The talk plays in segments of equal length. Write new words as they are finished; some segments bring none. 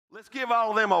Let's give all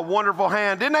of them a wonderful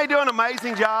hand. Didn't they do an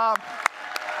amazing job?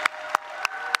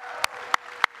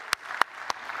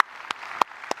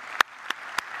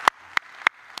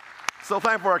 So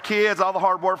thankful for our kids, all the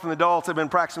hard work from the adults. They've been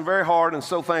practicing very hard, and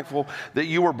so thankful that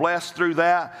you were blessed through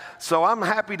that. So I'm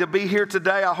happy to be here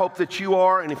today. I hope that you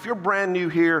are. And if you're brand new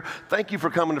here, thank you for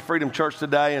coming to Freedom Church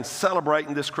today and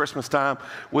celebrating this Christmas time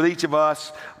with each of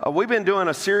us. We've been doing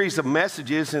a series of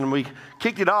messages, and we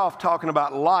kicked it off talking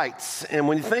about lights. And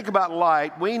when you think about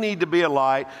light, we need to be a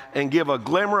light and give a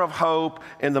glimmer of hope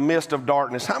in the midst of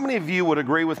darkness. How many of you would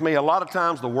agree with me? A lot of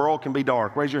times the world can be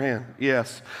dark. Raise your hand.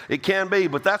 Yes, it can be,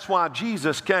 but that's why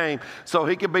Jesus came, so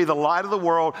he could be the light of the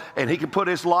world, and he could put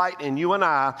his light in you and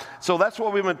I. So that's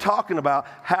what we've been talking about,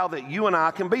 how that you and I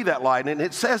can be that light. And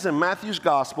it says in Matthew's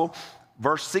Gospel,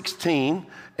 verse 16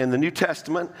 in the New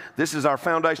Testament, this is our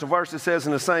foundational verse. It says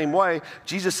in the same way,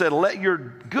 Jesus said, "Let your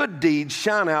good deeds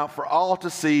shine out for all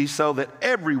to see, so that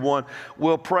everyone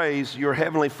will praise your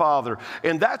heavenly Father."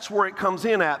 And that's where it comes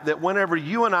in at, that whenever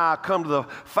you and I come to the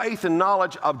faith and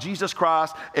knowledge of Jesus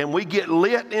Christ and we get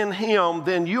lit in him,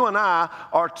 then you and I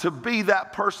are to be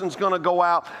that person's going to go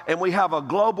out, and we have a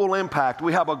global impact.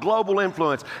 We have a global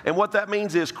influence. And what that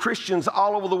means is Christians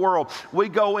all over the world, we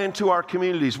go into our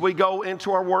communities, we go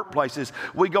into our workplaces,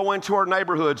 we go into our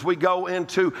neighborhoods, we go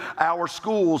into our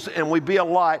schools, and we be a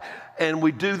light, and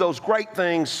we do those great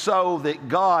things so that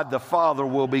God the Father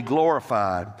will be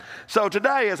glorified. So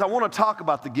today, as I want to talk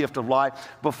about the gift of light,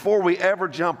 before we ever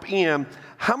jump in,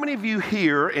 how many of you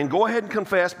here, and go ahead and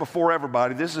confess before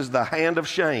everybody, this is the hand of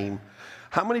shame,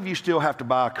 how many of you still have to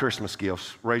buy Christmas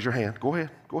gifts? Raise your hand. Go ahead,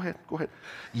 go ahead, go ahead.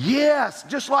 Yes,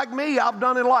 just like me, I've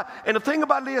done it a lot. And the thing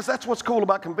about it is, that's what's cool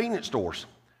about convenience stores.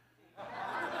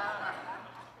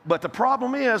 But the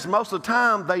problem is, most of the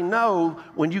time, they know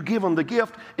when you give them the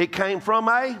gift, it came from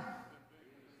a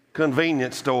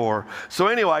convenience store. So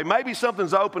anyway, maybe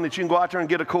something's open that you can go out there and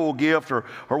get a cool gift or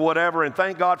whatever, and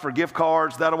thank God for gift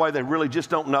cards. That way they really just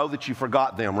don't know that you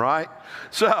forgot them, right?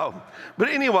 So, but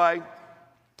anyway,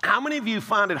 how many of you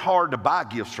find it hard to buy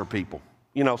gifts for people?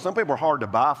 You know, some people are hard to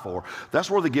buy for.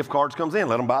 That's where the gift cards comes in.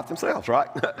 Let them buy it themselves, right?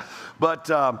 But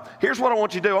here's what I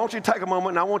want you to do. I want you to take a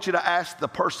moment, and I want you to ask the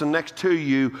person next to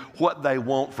you what they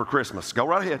want for Christmas. Go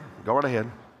right ahead. Go right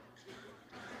ahead.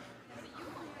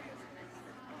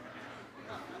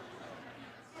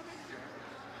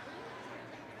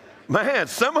 Man,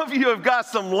 some of you have got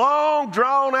some long,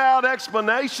 drawn-out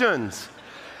explanations.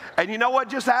 And you know what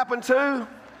just happened too?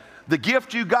 The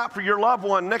gift you got for your loved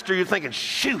one, next year you're thinking,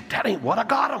 shoot, that ain't what I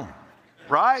got them,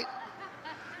 right?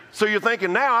 So you're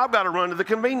thinking, now I've got to run to the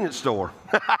convenience store.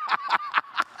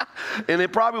 And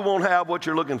it probably won't have what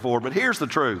you're looking for, but here's the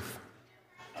truth.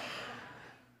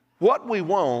 What we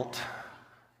want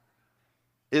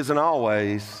isn't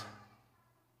always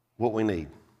what we need.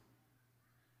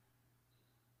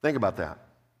 Think about that.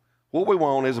 What we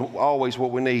want isn't always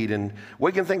what we need, and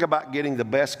we can think about getting the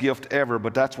best gift ever,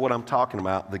 but that's what I'm talking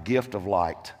about, the gift of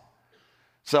light.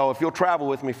 So if you'll travel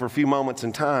with me for a few moments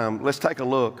in time, let's take a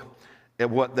look at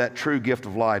what that true gift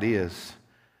of light is.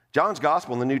 John's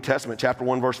Gospel in the New Testament, chapter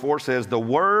 1, verse 4 says, "The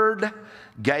Word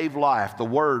gave life," the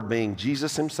Word being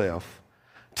Jesus himself,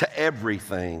 "to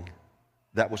everything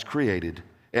that was created,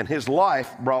 and his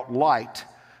life brought light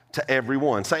to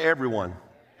everyone." Say everyone.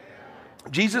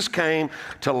 Jesus came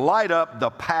to light up the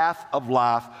path of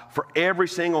life for every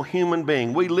single human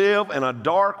being. We live in a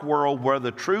dark world where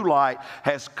the true light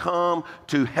has come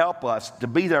to help us, to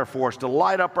be there for us, to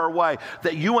light up our way,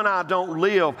 that you and I don't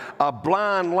live a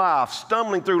blind life,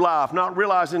 stumbling through life, not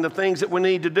realizing the things that we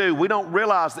need to do. We don't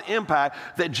realize the impact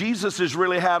that Jesus has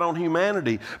really had on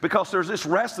humanity, because there's this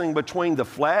wrestling between the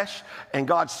flesh and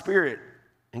God's Spirit.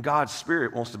 And God's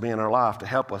Spirit wants to be in our life to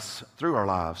help us through our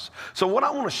lives. So what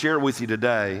I want to share with you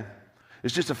today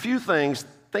is just a few things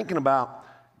thinking about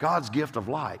God's gift of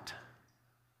light.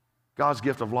 God's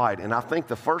gift of light. And I think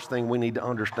the first thing we need to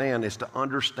understand is to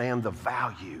understand the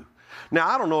value. Now,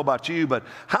 I don't know about you, but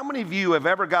how many of you have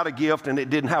ever got a gift and it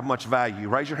didn't have much value?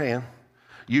 Raise your hand.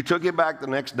 You took it back the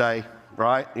next day.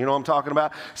 Right? You know what I'm talking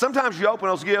about? Sometimes you open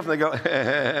those gifts and they go,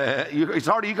 you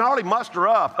can hardly muster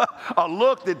up a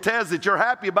look that says that you're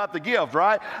happy about the gift,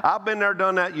 right? I've been there,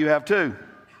 done that. You have too.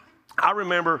 I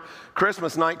remember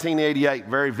Christmas 1988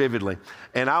 very vividly.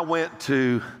 And I went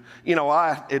to,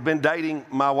 I had been dating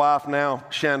my wife now,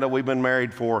 Shanda. We've been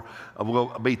married for,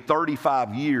 we'll be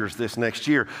 35 years this next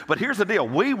year. But here's the deal.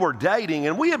 We were dating,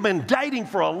 and we had been dating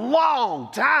for a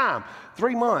long time,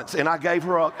 3 months. And I gave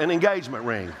her an engagement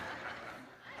ring.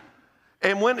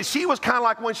 And when she was kind of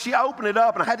like when she opened it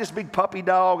up, and I had this big puppy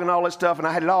dog and all that stuff, and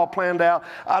I had it all planned out.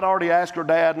 I'd already asked her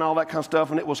dad and all that kind of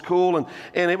stuff, and it was cool.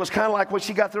 And it was kind of like when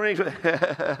she got the ring,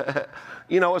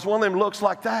 you know, it's one of them looks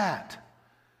like that.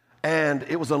 And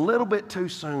it was a little bit too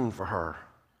soon for her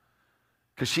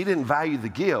because she didn't value the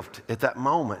gift at that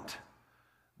moment.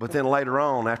 But then later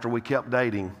on, after we kept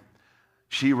dating,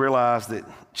 she realized that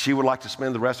she would like to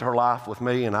spend the rest of her life with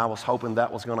me, and I was hoping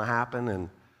that was going to happen. And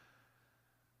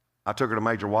I took her to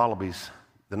Major Wallabies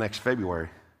the next February,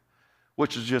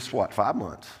 which is just, 5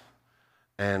 months,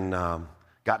 and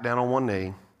got down on one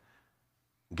knee,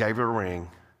 gave her a ring,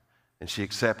 and she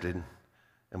accepted,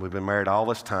 and we've been married all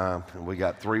this time, and we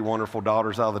got 3 wonderful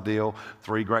daughters out of the deal,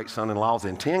 3 great son-in-laws,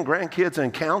 and 10 grandkids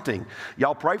and counting.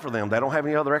 Y'all pray for them. They don't have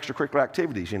any other extracurricular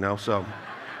activities, you know, so.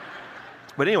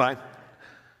 But anyway,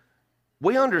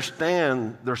 we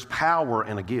understand there's power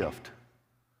in a gift.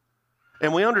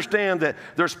 And we understand that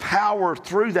there's power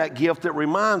through that gift that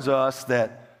reminds us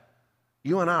that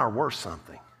you and I are worth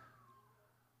something.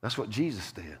 That's what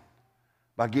Jesus did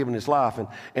by giving his life.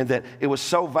 And that it was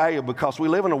so valuable because we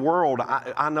live in a world,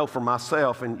 I know for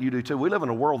myself, and you do too, we live in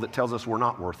a world that tells us we're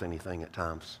not worth anything at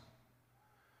times.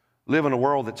 Live in a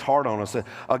world that's hard on us.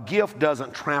 A gift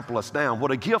doesn't trample us down.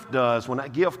 What a gift does, when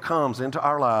that gift comes into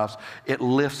our lives, it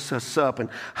lifts us up. And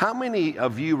how many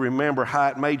of you remember how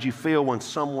it made you feel when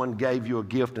someone gave you a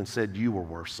gift and said you were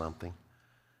worth something?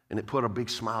 And it put a big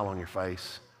smile on your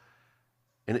face.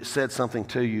 And it said something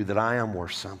to you that I am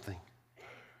worth something.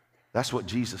 That's what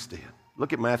Jesus did.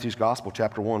 Look at Matthew's Gospel,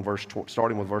 chapter 1,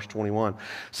 starting with verse 21. It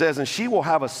says, and she will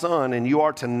have a son, and you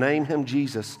are to name him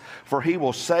Jesus, for he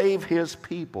will save his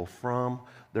people from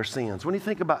their sins. When you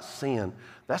think about sin,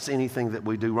 that's anything that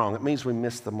we do wrong. It means we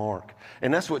miss the mark.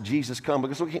 And that's what Jesus come,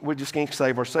 because we just can't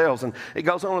save ourselves. And it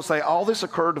goes on to say, all this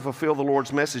occurred to fulfill the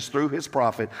Lord's message through his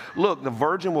prophet. Look, the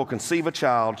virgin will conceive a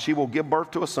child. She will give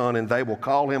birth to a son, and they will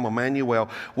call him Emmanuel,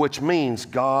 which means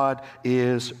God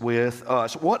is with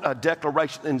us. What a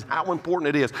declaration, and how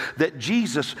important it is that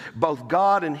Jesus, both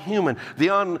God and human, the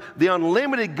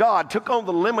unlimited God, took on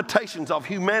the limitations of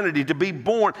humanity to be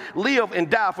born, live, and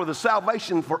die for the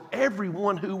salvation for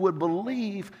everyone who would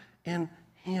believe in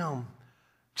him.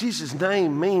 Jesus'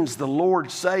 name means the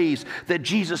Lord saves, that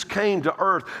Jesus came to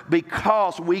earth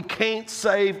because we can't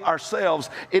save ourselves.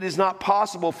 It is not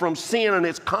possible from sin and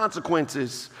its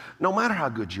consequences, no matter how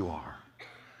good you are.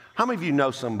 How many of you know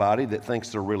somebody that thinks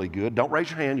they're really good? Don't raise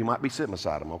your hand. You might be sitting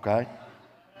beside them, okay?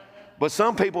 But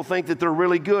some people think that they're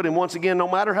really good. And once again, no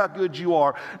matter how good you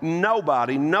are,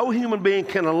 nobody, no human being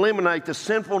can eliminate the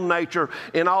sinful nature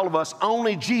in all of us.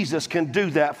 Only Jesus can do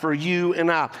that for you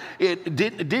and I. He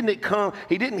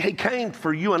came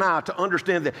for you and I to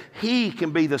understand that he can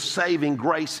be the saving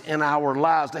grace in our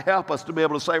lives to help us to be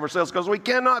able to save ourselves, because we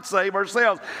cannot save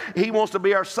ourselves. He wants to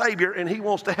be our Savior, and he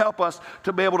wants to help us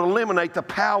to be able to eliminate the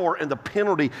power and the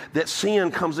penalty that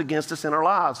sin comes against us in our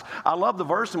lives. I love the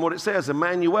verse and what it says,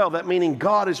 Emmanuel, that meaning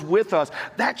God is with us.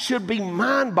 That should be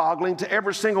mind-boggling to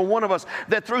every single one of us,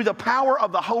 that through the power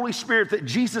of the Holy Spirit that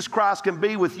Jesus Christ can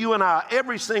be with you and I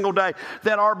every single day,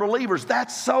 that are believers.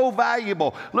 That's so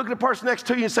valuable. Look at the person next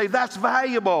to you and say, that's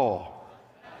valuable.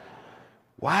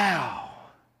 Wow.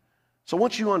 So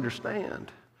once you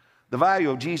understand the value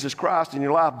of Jesus Christ in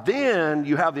your life, then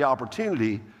you have the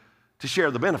opportunity to share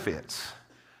the benefits.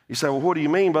 You say, well, what do you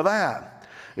mean by that?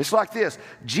 It's like this.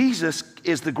 Jesus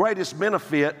is the greatest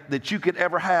benefit that you could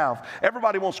ever have.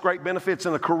 Everybody wants great benefits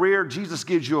in a career. Jesus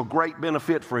gives you a great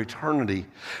benefit for eternity.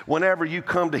 Whenever you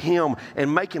come to him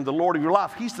and make him the Lord of your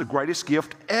life, he's the greatest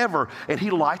gift ever, and he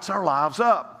lights our lives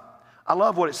up. I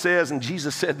love what it says, and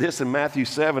Jesus said this in Matthew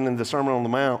 7 in the Sermon on the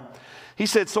Mount. He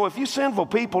said, so if you sinful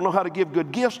people know how to give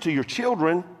good gifts to your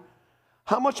children,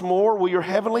 how much more will your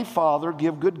heavenly Father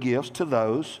give good gifts to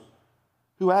those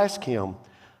who ask him?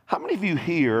 How many of you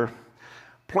here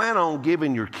plan on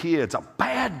giving your kids a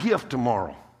bad gift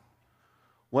tomorrow?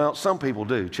 Well, some people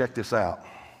do. Check this out.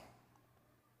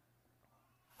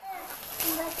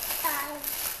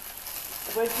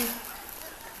 What'd you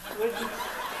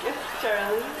get,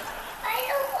 Charlie? I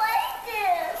don't like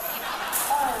this.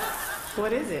 Oh.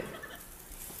 What is it?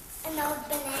 An old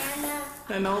banana.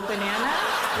 An old banana?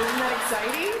 Isn't that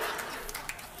exciting?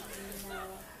 No.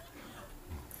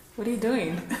 What are you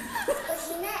doing?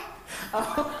 Pushing it.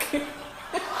 Oh, okay.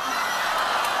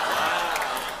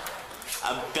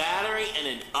 A battery and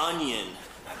an onion.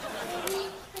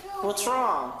 What's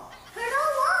wrong? I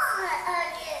don't want an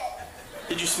onion.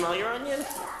 Did you smell your onion?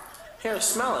 Here,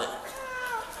 smell it.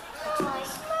 Oh, I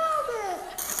smelled it.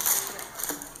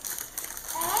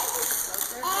 Eggs.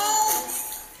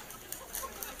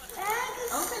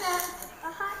 Open it.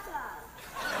 A hot dog.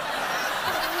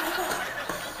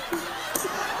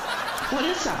 What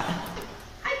is that?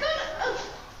 I got a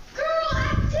girl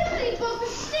activity book with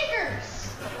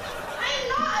stickers. I'm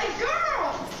not a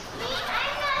girl.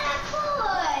 I'm not a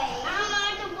boy. I'm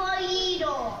not a boy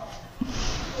either.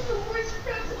 You're the worst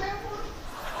present ever.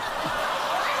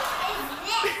 What is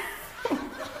this?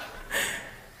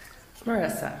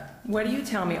 Marissa, what do you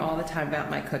tell me all the time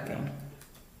about my cooking?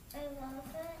 I love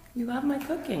it. You love my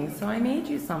cooking, so I made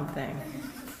you something.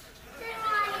 Then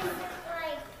why is it like,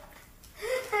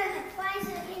 why is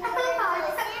it in the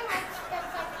sandwich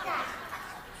that's like that?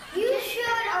 You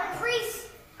should appreciate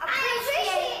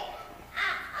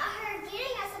her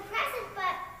getting us a present, but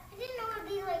I didn't know it would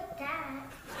be like that.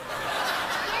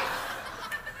 Yes,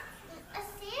 a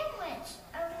sandwich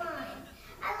of mine.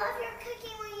 I love your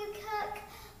cooking when you cook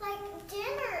like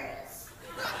dinners,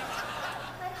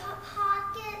 like hot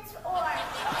pockets or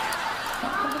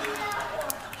pasta or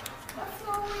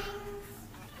buffalo wings,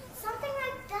 something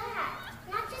like that.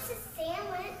 Not just a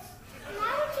sandwich. And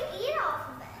why would you eat off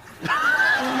of it?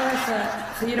 Oh, Marissa,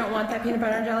 so you don't want that peanut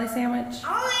butter and jelly sandwich?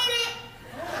 I'll eat it.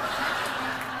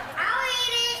 I'll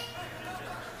eat it.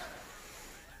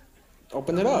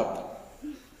 Open it up.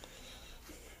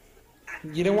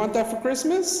 You didn't want that for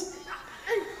Christmas?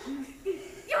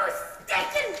 You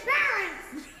stinking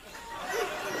parents!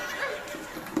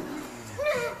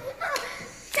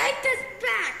 Take this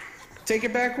back. Take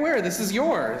it back where? This is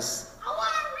yours. I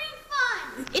want a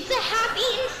refund. It's a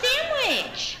half-eaten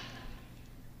sandwich.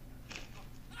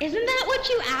 Isn't that what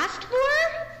you asked for?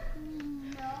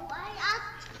 No, I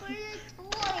asked for a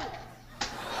toy.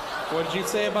 What did you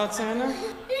say about Santa? He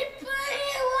put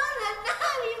it on the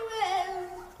naughty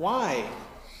list. Why?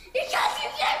 Because you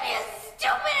gave me a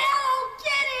stupid Hello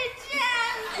Kitty,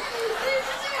 Jen.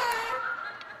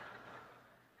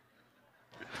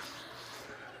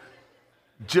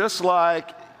 Just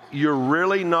like you're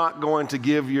really not going to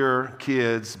give your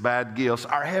kids bad gifts,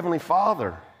 our Heavenly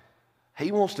Father,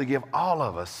 He wants to give all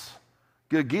of us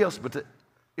good gifts, but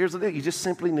here's the thing, you just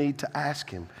simply need to ask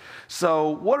Him. So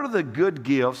what are the good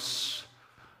gifts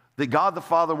that God the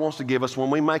Father wants to give us when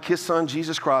we make His Son,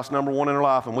 Jesus Christ, number one in our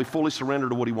life, and we fully surrender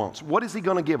to what He wants? What is He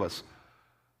going to give us?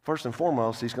 First and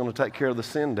foremost, He's going to take care of the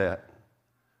sin debt.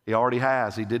 He already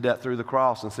has. He did that through the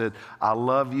cross and said, I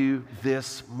love you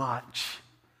this much.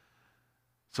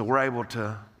 So we're able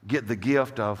to get the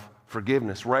gift of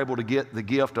forgiveness. We're able to get the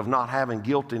gift of not having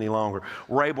guilt any longer.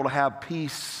 We're able to have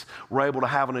peace. We're able to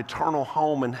have an eternal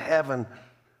home in heaven.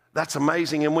 That's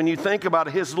amazing. And when you think about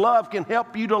it, His love can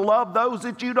help you to love those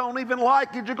that you don't even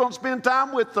like that you're going to spend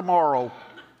time with tomorrow.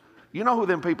 You know who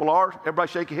them people are.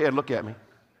 Everybody shake your head. Look at me.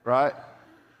 Right?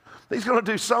 He's going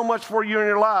to do so much for you in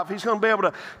your life. He's going to be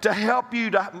able to help you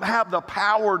to have the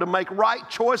power to make right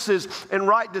choices and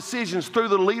right decisions through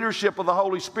the leadership of the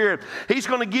Holy Spirit. He's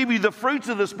going to give you the fruits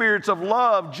of the spirits of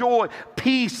love, joy,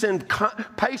 peace, and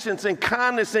patience, and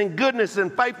kindness, and goodness, and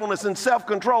faithfulness, and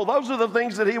self-control. Those are the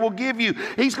things that He will give you.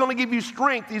 He's going to give you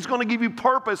strength. He's going to give you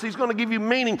purpose. He's going to give you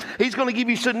meaning. He's going to give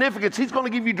you significance. He's going to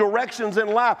give you directions in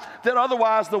life that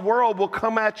otherwise the world will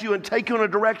come at you and take you in a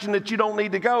direction that you don't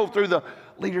need to go through the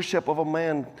leadership of a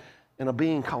man and a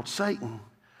being called Satan.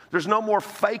 There's no more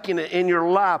faking it in your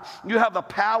life. You have the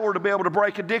power to be able to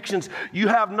break addictions. You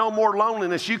have no more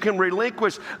loneliness. You can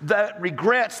relinquish the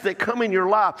regrets that come in your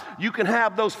life. You can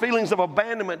have those feelings of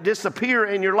abandonment disappear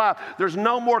in your life. There's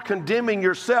no more condemning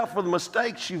yourself for the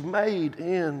mistakes you've made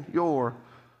in your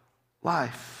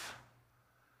life.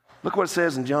 Look what it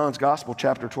says in John's Gospel,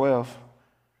 chapter 12,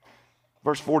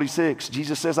 verse 46.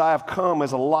 Jesus says, I have come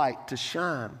as a light to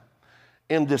shine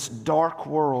in this dark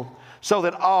world, so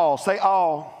that all, say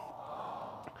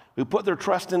all, who put their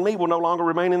trust in me will no longer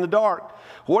remain in the dark.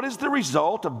 What is the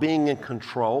result of being in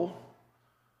control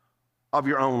of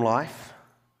your own life?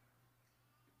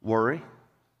 Worry,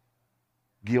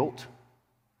 guilt,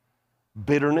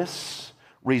 bitterness,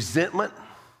 resentment,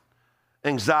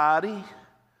 anxiety,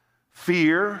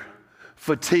 fear,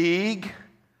 fatigue,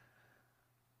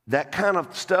 that kind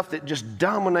of stuff that just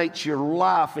dominates your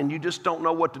life and you just don't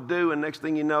know what to do, and next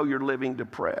thing you know, you're living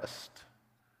depressed.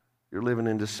 You're living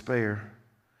in despair.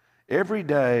 Every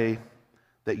day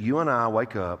that you and I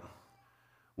wake up,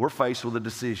 we're faced with a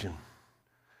decision.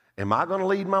 Am I going to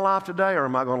lead my life today, or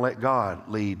am I going to let God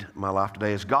lead my life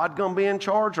today? Is God going to be in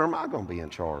charge, or am I going to be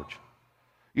in charge?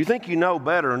 You think you know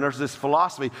better, and there's this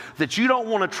philosophy that you don't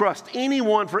want to trust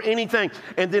anyone for anything.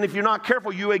 And then if you're not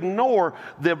careful, you ignore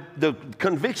the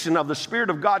conviction of the Spirit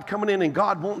of God coming in and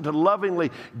God wanting to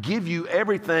lovingly give you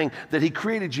everything that He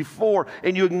created you for.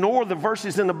 And you ignore the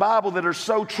verses in the Bible that are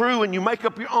so true, and you make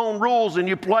up your own rules and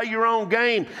you play your own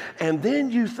game. And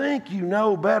then you think you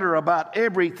know better about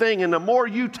everything. And the more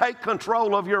you take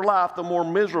control of your life, the more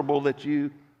miserable that you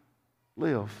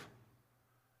live.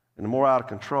 And the more out of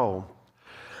control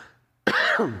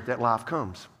that life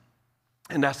comes.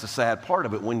 And that's the sad part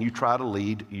of it when you try to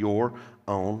lead your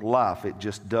own life. It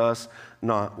just does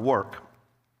not work.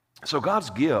 So God's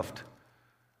gift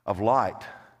of light,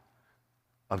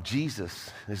 of Jesus,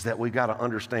 is that we've got to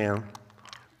understand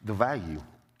the value.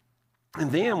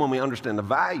 And then when we understand the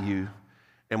value,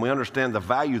 and we understand the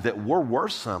value that we're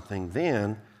worth something,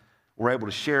 then we're able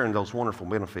to share in those wonderful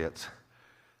benefits.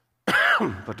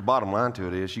 But the bottom line to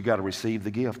it is you got to receive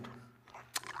the gift.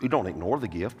 You don't ignore the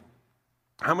gift.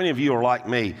 How many of you are like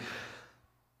me?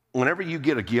 Whenever you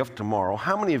get a gift tomorrow,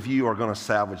 how many of you are going to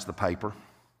salvage the paper?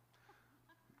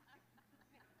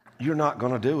 You're not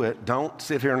going to do it. Don't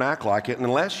sit here and act like it. And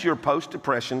unless you're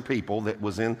post-depression people that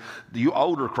was in the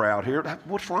older crowd here,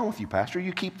 what's wrong with you, Pastor?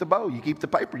 You keep the bow. You keep the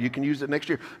paper. You can use it next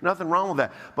year. Nothing wrong with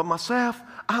that. But myself,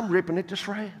 I'm ripping it to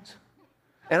shreds.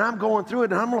 And I'm going through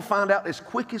it, and I'm going to find out as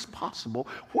quick as possible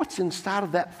what's inside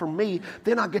of that for me.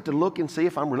 Then I get to look and see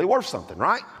if I'm really worth something,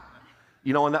 right?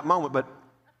 You know, in that moment. But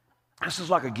this is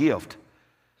like a gift.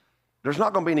 There's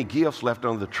not going to be any gifts left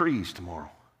under the trees tomorrow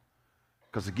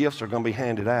because the gifts are going to be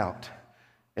handed out,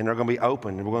 and they're going to be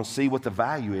open, and we're going to see what the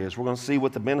value is. We're going to see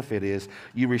what the benefit is.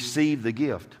 You receive the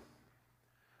gift.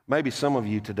 Maybe some of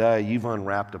you today, you've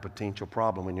unwrapped a potential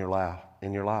problem in your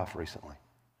life recently.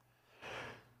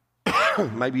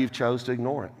 Maybe you've chose to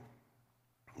ignore it.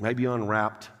 Maybe you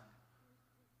unwrapped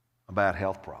a bad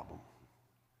health problem.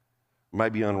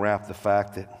 Maybe you unwrapped the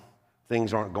fact that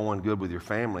things aren't going good with your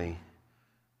family.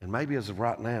 And maybe as of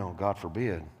right now, God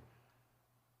forbid,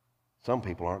 some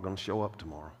people aren't going to show up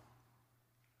tomorrow.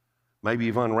 Maybe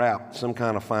you've unwrapped some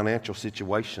kind of financial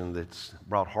situation that's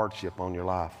brought hardship on your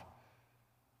life.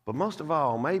 But most of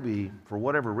all, maybe for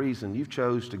whatever reason, you've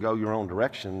chose to go your own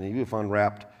direction and you've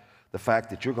unwrapped the fact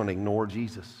that you're going to ignore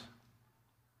Jesus.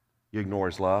 You ignore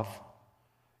His love.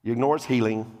 You ignore His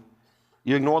healing.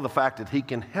 You ignore the fact that He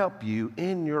can help you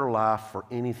in your life for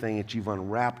anything that you've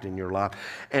unwrapped in your life,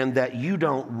 and that you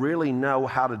don't really know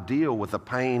how to deal with the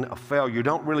pain of failure. You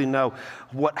don't really know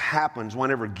what happens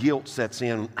whenever guilt sets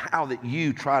in, how that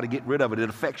you try to get rid of it. It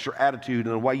affects your attitude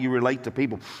and the way you relate to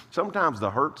people. Sometimes the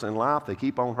hurts in life, they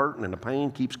keep on hurting and the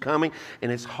pain keeps coming,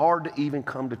 and it's hard to even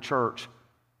come to church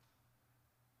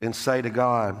and say to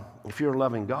God, if you're a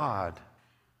loving God,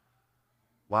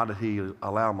 why did He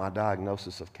allow my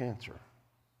diagnosis of cancer?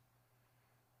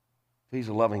 If He's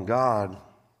a loving God,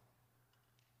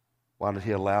 why did He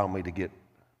allow me to get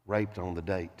raped on the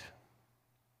date?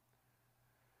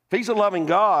 If He's a loving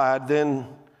God, then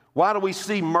why do we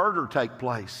see murder take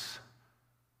place?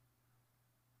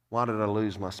 Why did I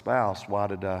lose my spouse? Why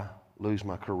did I lose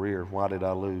my career? Why did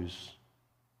I lose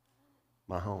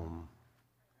my home?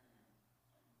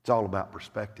 It's all about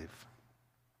perspective.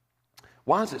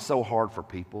 Why is it so hard for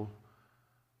people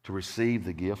to receive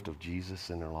the gift of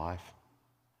Jesus in their life?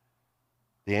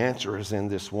 The answer is in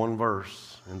this one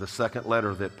verse, in the second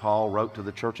letter that Paul wrote to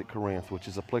the church at Corinth, which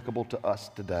is applicable to us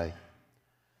today.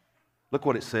 Look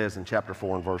what it says in chapter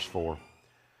 4 and verse 4.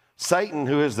 Satan,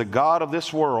 who is the god of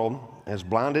this world, has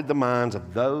blinded the minds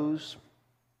of those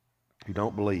who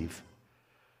don't believe.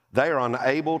 They are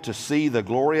unable to see the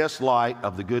glorious light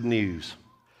of the good news.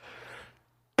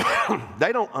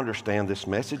 They don't understand this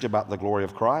message about the glory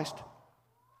of Christ,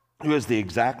 who is the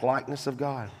exact likeness of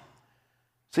God.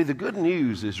 See, the good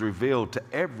news is revealed to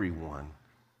everyone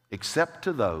except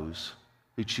to those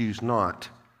who choose not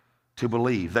to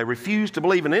believe. They refuse to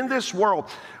believe. And in this world,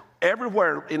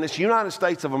 everywhere in this United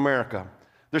States of America,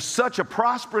 there's such a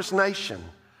prosperous nation.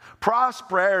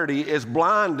 Prosperity is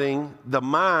blinding the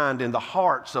mind and the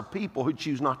hearts of people who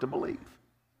choose not to believe.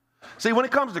 See, when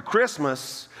it comes to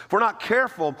Christmas, if we're not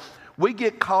careful, we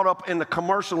get caught up in the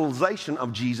commercialization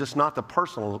of Jesus, not the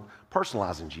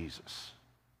personalizing Jesus.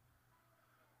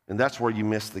 And that's where you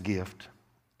miss the gift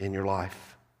in your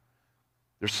life.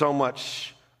 There's so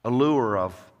much allure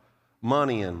of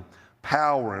money and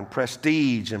power and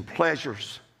prestige and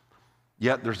pleasures,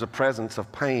 yet there's a presence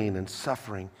of pain and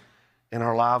suffering in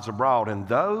our lives abroad. And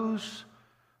those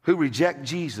who reject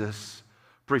Jesus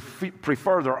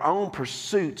prefer their own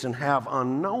pursuits and have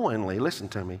unknowingly, listen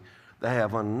to me, they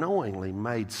have unknowingly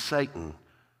made Satan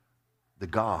the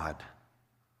god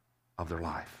of their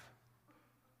life.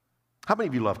 How many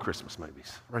of you love Christmas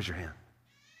movies? Raise your hand.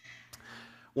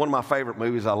 One of my favorite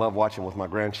movies I love watching with my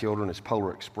grandchildren is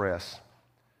Polar Express.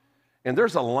 And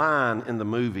there's a line in the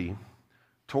movie,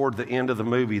 toward the end of the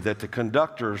movie, that the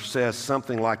conductor says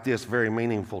something like this, very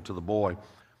meaningful to the boy.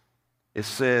 It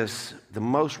says, the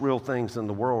most real things in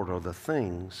the world are the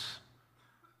things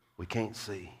we can't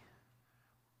see.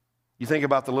 You think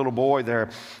about the little boy there.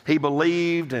 He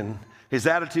believed and his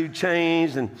attitude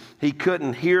changed and he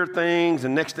couldn't hear things,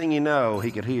 and next thing you know, he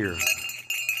could hear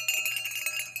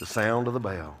the sound of the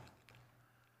bell.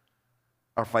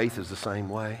 Our faith is the same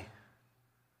way.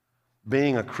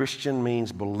 Being a Christian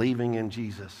means believing in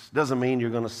Jesus. Doesn't mean you're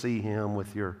going to see him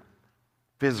with your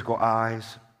physical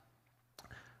eyes,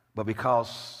 but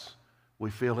because we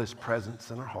feel his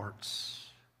presence in our hearts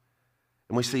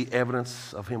and we see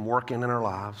evidence of him working in our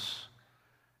lives.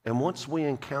 And once we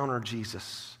encounter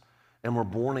Jesus and we're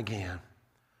born again,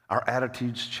 our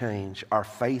attitudes change, our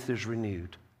faith is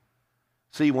renewed.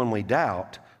 See, when we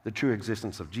doubt the true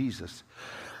existence of Jesus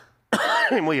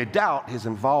and we doubt his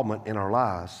involvement in our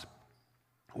lives,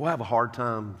 we'll have a hard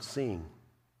time seeing.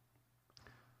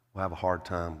 We'll have a hard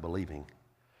time believing.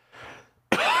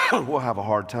 We'll have a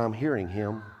hard time hearing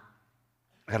him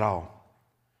at all.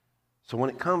 So when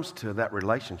it comes to that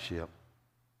relationship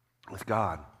with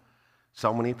God,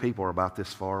 so many people are about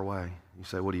this far away. You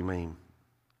say, what do you mean?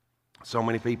 So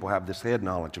many people have this head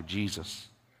knowledge of Jesus,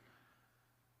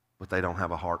 but they don't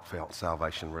have a heartfelt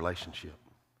salvation relationship.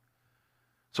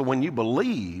 So when you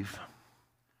believe,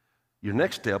 your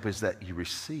next step is that you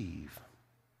receive.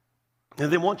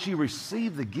 And then once you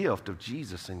receive the gift of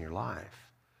Jesus in your life,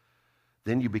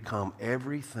 then you become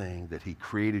everything that he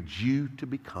created you to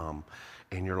become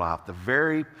in your life. The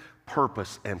very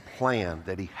purpose and plan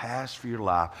that he has for your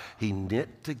life, he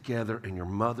knit together in your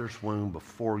mother's womb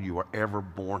before you were ever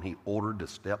born. He ordered the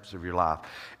steps of your life.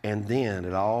 And then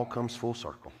it all comes full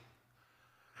circle.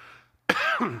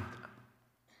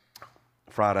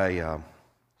 Friday,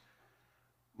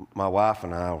 my wife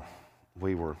and I,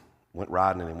 went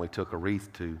riding and we took a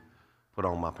wreath to put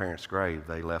on my parents' grave.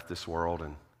 They left this world,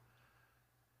 and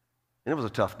it was a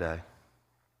tough day,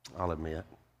 I'll admit.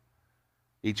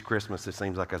 Each Christmas, it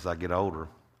seems like as I get older,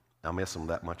 I miss them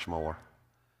that much more.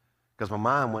 Because my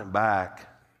mind went back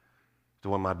to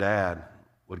when my dad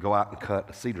would go out and cut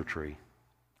a cedar tree.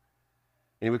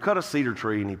 And he would cut a cedar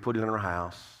tree and he'd put it in our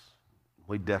house.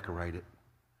 We'd decorate it.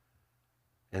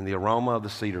 And the aroma of the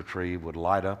cedar tree would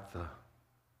light up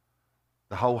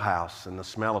the whole house, and the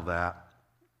smell of that.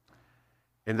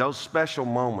 And those special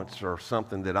moments are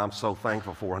something that I'm so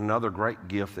thankful for. Another great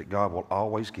gift that God will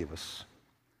always give us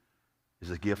is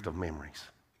a gift of memories.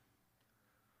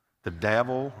 The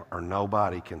devil or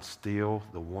nobody can steal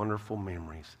the wonderful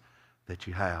memories that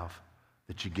you have,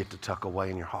 that you get to tuck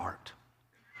away in your heart.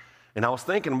 And I was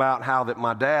thinking about how that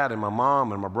my dad and my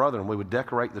mom and my brother, and we would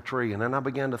decorate the tree, and then I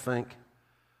began to think,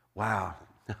 wow,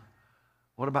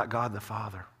 what about God the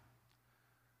Father?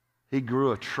 He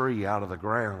grew a tree out of the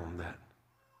ground that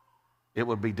it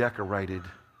would be decorated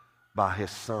by his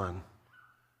Son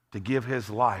to give his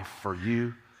life for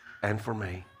you and for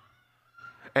me.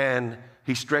 And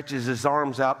he stretches his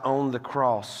arms out on the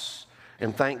cross,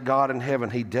 and thank God in heaven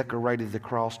he decorated the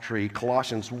cross tree.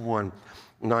 Colossians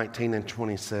 1:19 and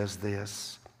 20 says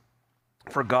this,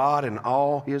 for God in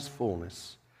all his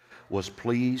fullness was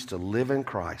pleased to live in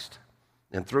Christ,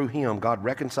 and through him God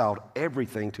reconciled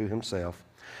everything to himself.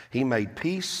 He made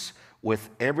peace with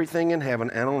everything in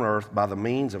heaven and on earth by the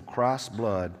means of Christ's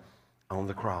blood on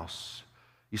the cross.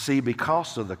 You see,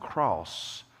 because of the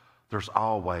cross, there's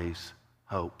always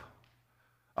hope.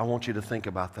 I want you to think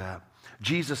about that.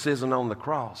 Jesus isn't on the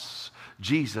cross.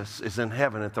 Jesus is in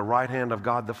heaven at the right hand of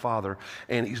God the Father,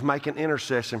 and he's making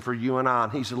intercession for you and I,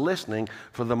 and he's listening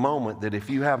for the moment that if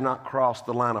you have not crossed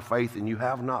the line of faith and you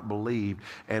have not believed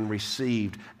and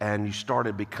received and you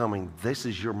started becoming, this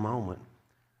is your moment.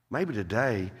 Maybe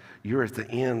today you're at the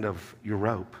end of your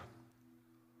rope.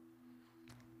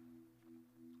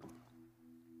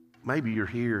 Maybe you're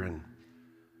here and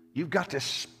you've got this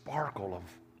sparkle of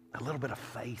a little bit of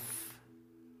faith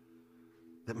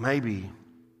that maybe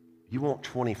you want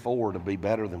 24 to be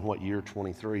better than what year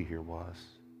 23 here was.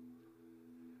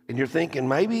 And you're thinking,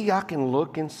 maybe I can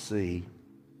look and see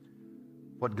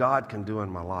what God can do in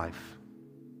my life.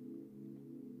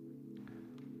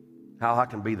 How I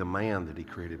can be the man that he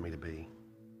created me to be.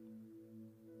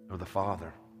 Or the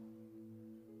father.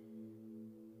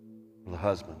 Or the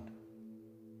husband.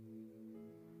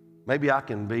 Maybe I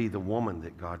can be the woman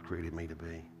that God created me to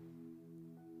be.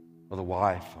 Or the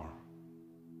wife,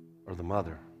 or the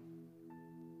mother.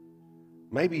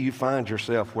 Maybe you find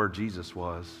yourself where Jesus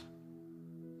was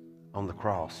on the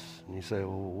cross. And you say,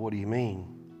 well, what do you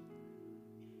mean?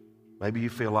 Maybe you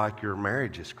feel like your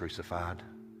marriage is crucified.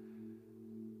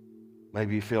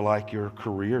 Maybe you feel like your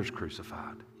career is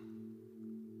crucified.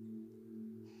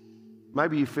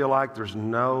 Maybe you feel like there's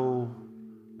no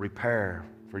repair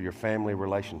for your family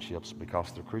relationships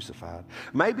because they're crucified.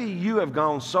 Maybe you have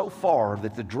gone so far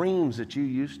that the dreams that you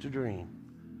used to dream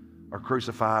are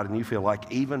crucified, and you feel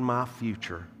like even my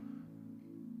future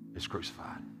is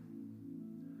crucified.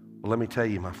 Well, let me tell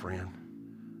you, my friend,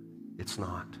 it's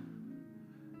not.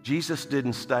 Jesus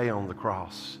didn't stay on the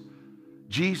cross.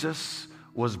 Jesus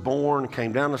was born,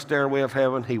 came down the stairway of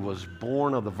heaven. He was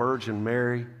born of the Virgin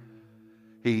Mary.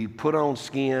 He put on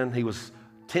skin. He was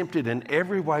tempted in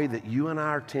every way that you and I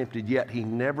are tempted, yet he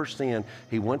never sinned.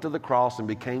 He went to the cross and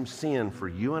became sin for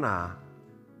you and I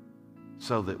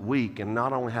so that we can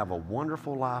not only have a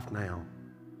wonderful life now,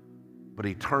 but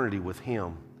eternity with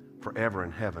him forever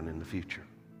in heaven in the future.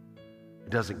 It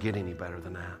doesn't get any better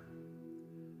than that.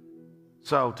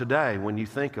 So today, when you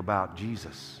think about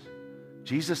Jesus,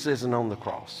 Jesus isn't on the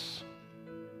cross.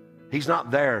 He's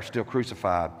not there still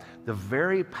crucified. The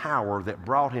very power that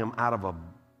brought him out of a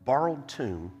borrowed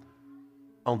tomb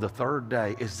on the third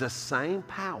day is the same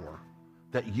power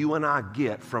that you and I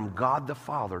get from God the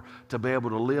Father to be able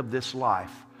to live this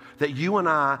life. That you and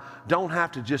I don't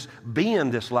have to just be in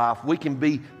this life. We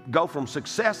can go from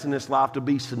success in this life to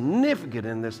be significant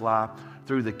in this life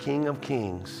through the King of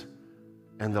Kings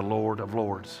and the Lord of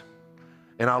Lords.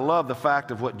 And I love the fact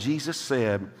of what Jesus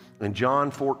said in John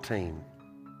 14,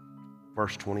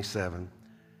 verse 27.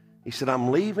 He said,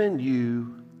 I'm leaving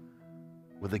you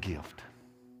with a gift.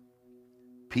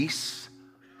 Peace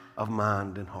of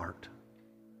mind and heart.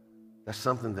 That's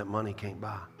something that money can't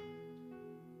buy.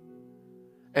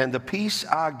 And the peace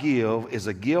I give is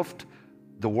a gift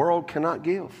the world cannot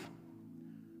give.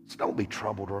 So don't be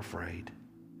troubled or afraid.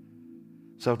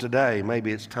 So today,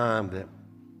 maybe it's time that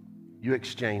you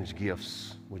exchange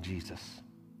gifts with Jesus.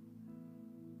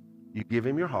 You give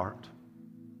him your heart.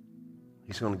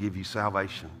 He's going to give you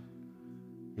salvation.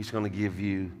 He's going to give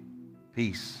you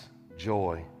peace,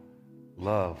 joy,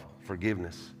 love,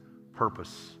 forgiveness,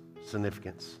 purpose,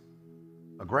 significance.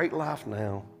 A great life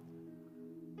now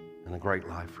and a great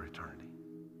life for eternity.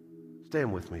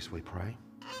 Stand with me as we pray.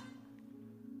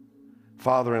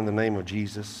 Father, in the name of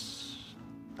Jesus,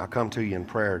 I come to you in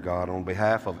prayer, God, on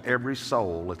behalf of every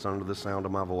soul that's under the sound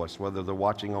of my voice, whether they're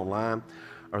watching online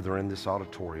or they're in this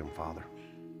auditorium, Father.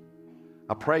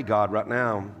 I pray, God, right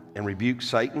now and rebuke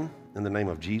Satan in the name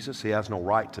of Jesus. He has no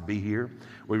right to be here.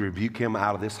 We rebuke him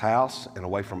out of this house and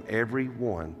away from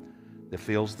everyone that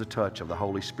feels the touch of the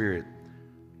Holy Spirit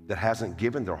that hasn't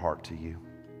given their heart to you.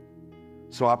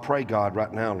 So I pray, God,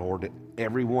 right now, Lord, that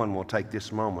everyone will take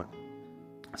this moment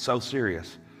so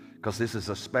serious, because this is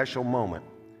a special moment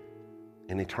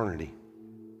in eternity,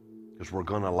 because we're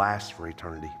going to last for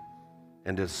eternity.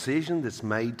 And the decision that's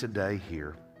made today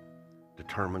here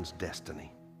determines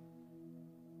destiny.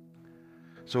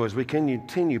 So as we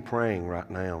continue praying right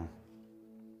now,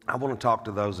 I want to talk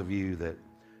to those of you that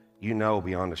you know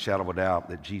beyond a shadow of a doubt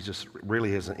that Jesus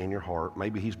really isn't in your heart.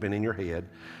 Maybe he's been in your head.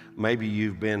 Maybe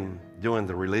you've been doing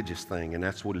the religious thing, and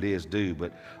that's what it is,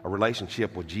 but a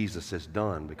relationship with Jesus is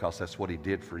done, because that's what he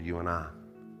did for you and I.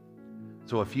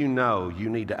 So if you know you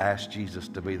need to ask Jesus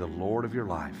to be the Lord of your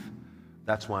life,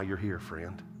 that's why you're here,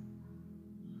 friend.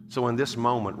 So in this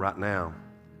moment right now,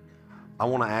 I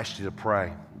want to ask you to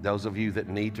pray. Those of you that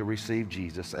need to receive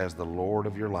Jesus as the Lord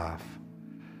of your life.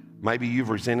 Maybe you've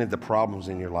resented the problems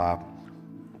in your life,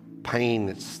 pain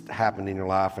that's happened in your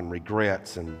life, and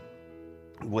regrets, and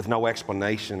with no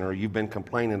explanation, or you've been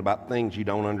complaining about things you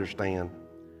don't understand.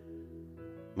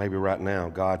 Maybe right now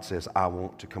God says, I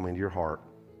want to come into your heart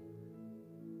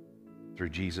through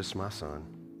Jesus, my son.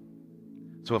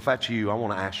 So if that's you, I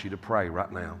want to ask you to pray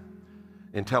right now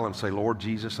and tell him, say, Lord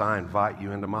Jesus, I invite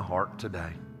you into my heart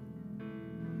today.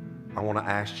 I want to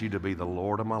ask you to be the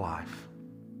Lord of my life.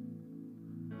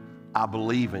 I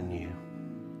believe in you,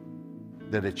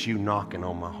 that it's you knocking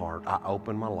on my heart. I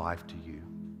open my life to you.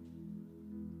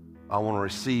 I want to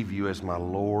receive you as my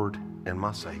Lord and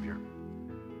my Savior.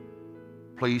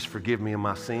 Please forgive me of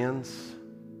my sins.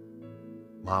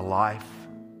 My life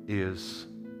is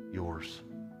yours.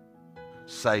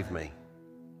 Save me.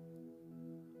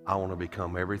 I want to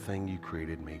become everything you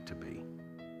created me to be.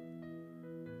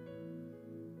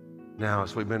 Now,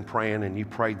 as we've been praying and you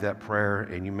prayed that prayer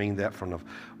and you mean that from the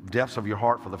depths of your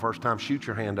heart for the first time, shoot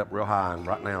your hand up real high and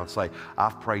right now and say,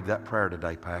 I've prayed that prayer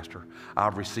today, Pastor.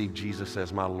 I've received Jesus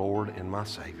as my Lord and my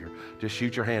Savior. Just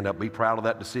shoot your hand up. Be proud of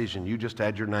that decision. You just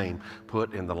had your name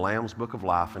put in the Lamb's Book of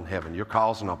Life in heaven. You're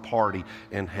causing a party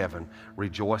in heaven.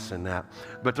 Rejoice in that.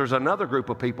 But there's another group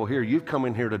of people here. You've come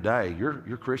in here today.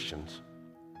 You're Christians.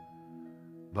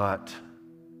 But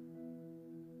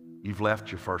you've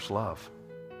left your first love.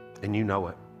 And you know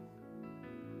it.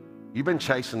 You've been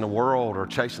chasing the world or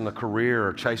chasing the career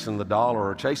or chasing the dollar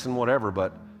or chasing whatever,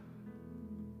 but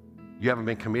you haven't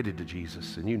been committed to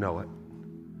Jesus, and you know it.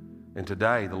 And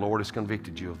today, the Lord has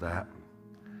convicted you of that.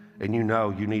 And you know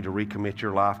you need to recommit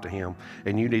your life to Him,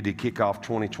 and you need to kick off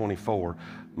 2024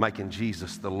 making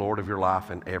Jesus the Lord of your life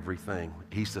and everything.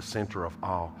 He's the center of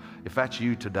all. If that's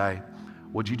you today,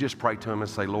 would you just pray to Him and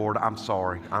say, Lord, I'm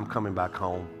sorry. I'm coming back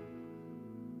home.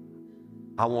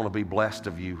 I want to be blessed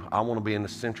of you. I want to be in the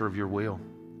center of your will.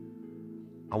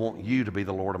 I want you to be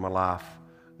the Lord of my life,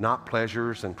 not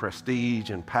pleasures and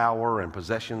prestige and power and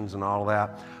possessions and all of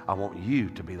that. I want you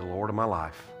to be the Lord of my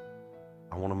life.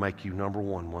 I want to make you number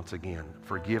one once again.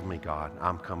 Forgive me, God.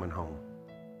 I'm coming home.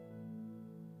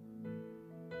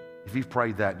 If you've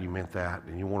prayed that and you meant that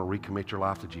and you want to recommit your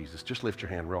life to Jesus, just lift your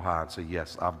hand real high and say,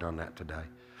 yes, I've done that today.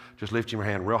 Just lift your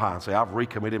hand real high and say, I've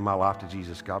recommitted my life to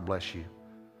Jesus. God bless you.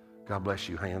 God bless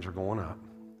you. Hands are going up.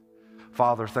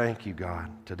 Father, thank you, God,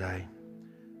 today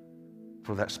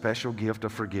for that special gift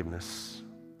of forgiveness,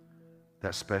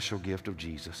 that special gift of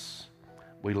Jesus.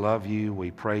 We love you.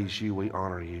 We praise you. We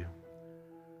honor you.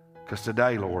 Because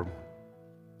today, Lord,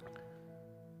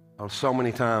 so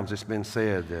many times it's been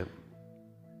said that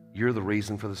you're the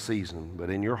reason for the season, but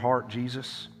in your heart,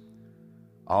 Jesus,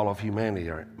 all of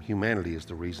humanity is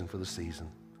the reason for the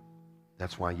season.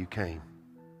 That's why you came.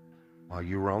 While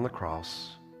you were on the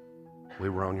cross, we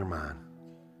were on your mind.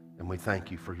 And we thank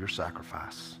you for your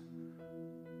sacrifice.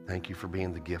 Thank you for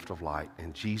being the gift of light.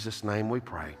 In Jesus' name we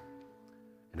pray.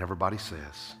 And everybody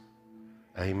says,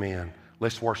 amen.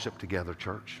 Let's worship together,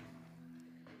 church.